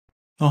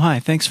Oh,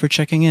 hi, thanks for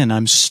checking in.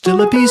 I'm still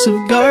a piece of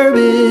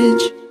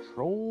garbage.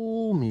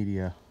 Troll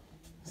Media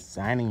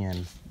signing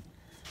in.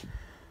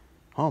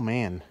 Oh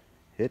man,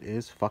 it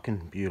is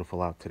fucking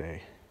beautiful out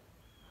today.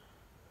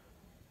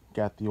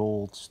 Got the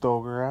old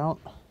stoker out.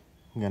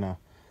 I'm gonna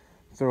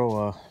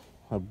throw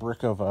a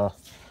brick of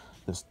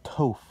this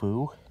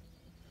tofu.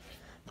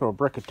 Throw a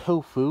brick of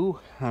tofu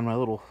on my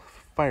little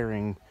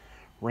firing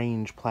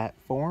range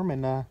platform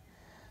and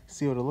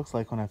see what it looks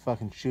like when I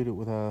fucking shoot it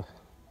with a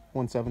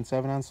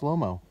 177 on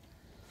slow-mo.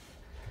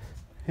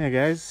 Yeah,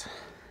 guys.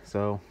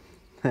 So,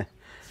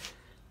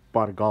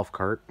 bought a golf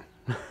cart.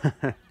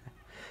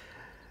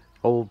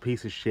 Old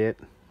piece of shit,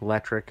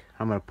 electric.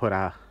 I'm gonna put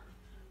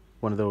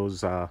one of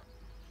those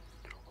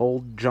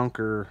old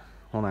junker,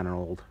 well, not an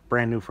old,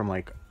 brand new from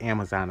like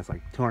Amazon. It's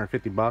like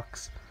 250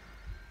 bucks.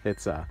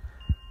 It's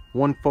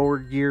one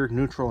forward gear,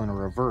 neutral, and a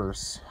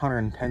reverse,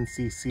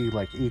 110cc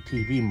like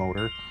ATV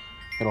motor.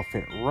 It'll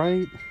fit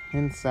right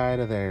inside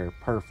of there,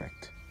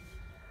 perfect.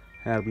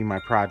 That'll be my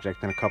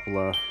project in a couple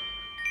of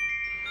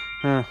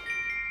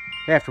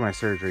after my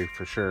surgery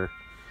for sure.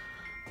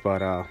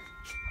 But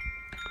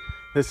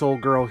this old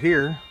girl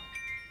here,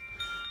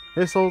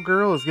 this old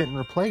girl is getting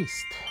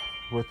replaced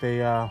with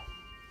a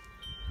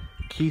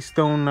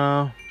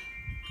Keystone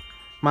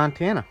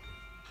Montana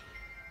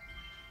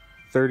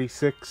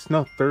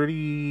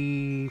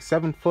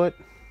 37 foot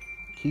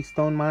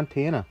Keystone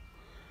Montana.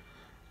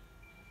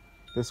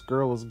 This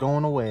girl is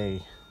going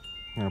away.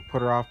 I'm gonna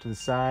put her off to the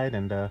side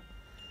and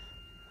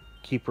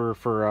keep her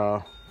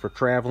for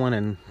traveling,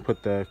 and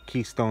put the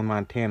Keystone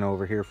Montana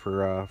over here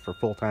for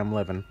full-time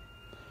living.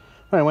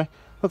 Anyway,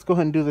 let's go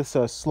ahead and do this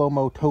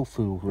slow-mo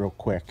tofu real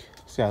quick.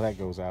 See how that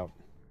goes out.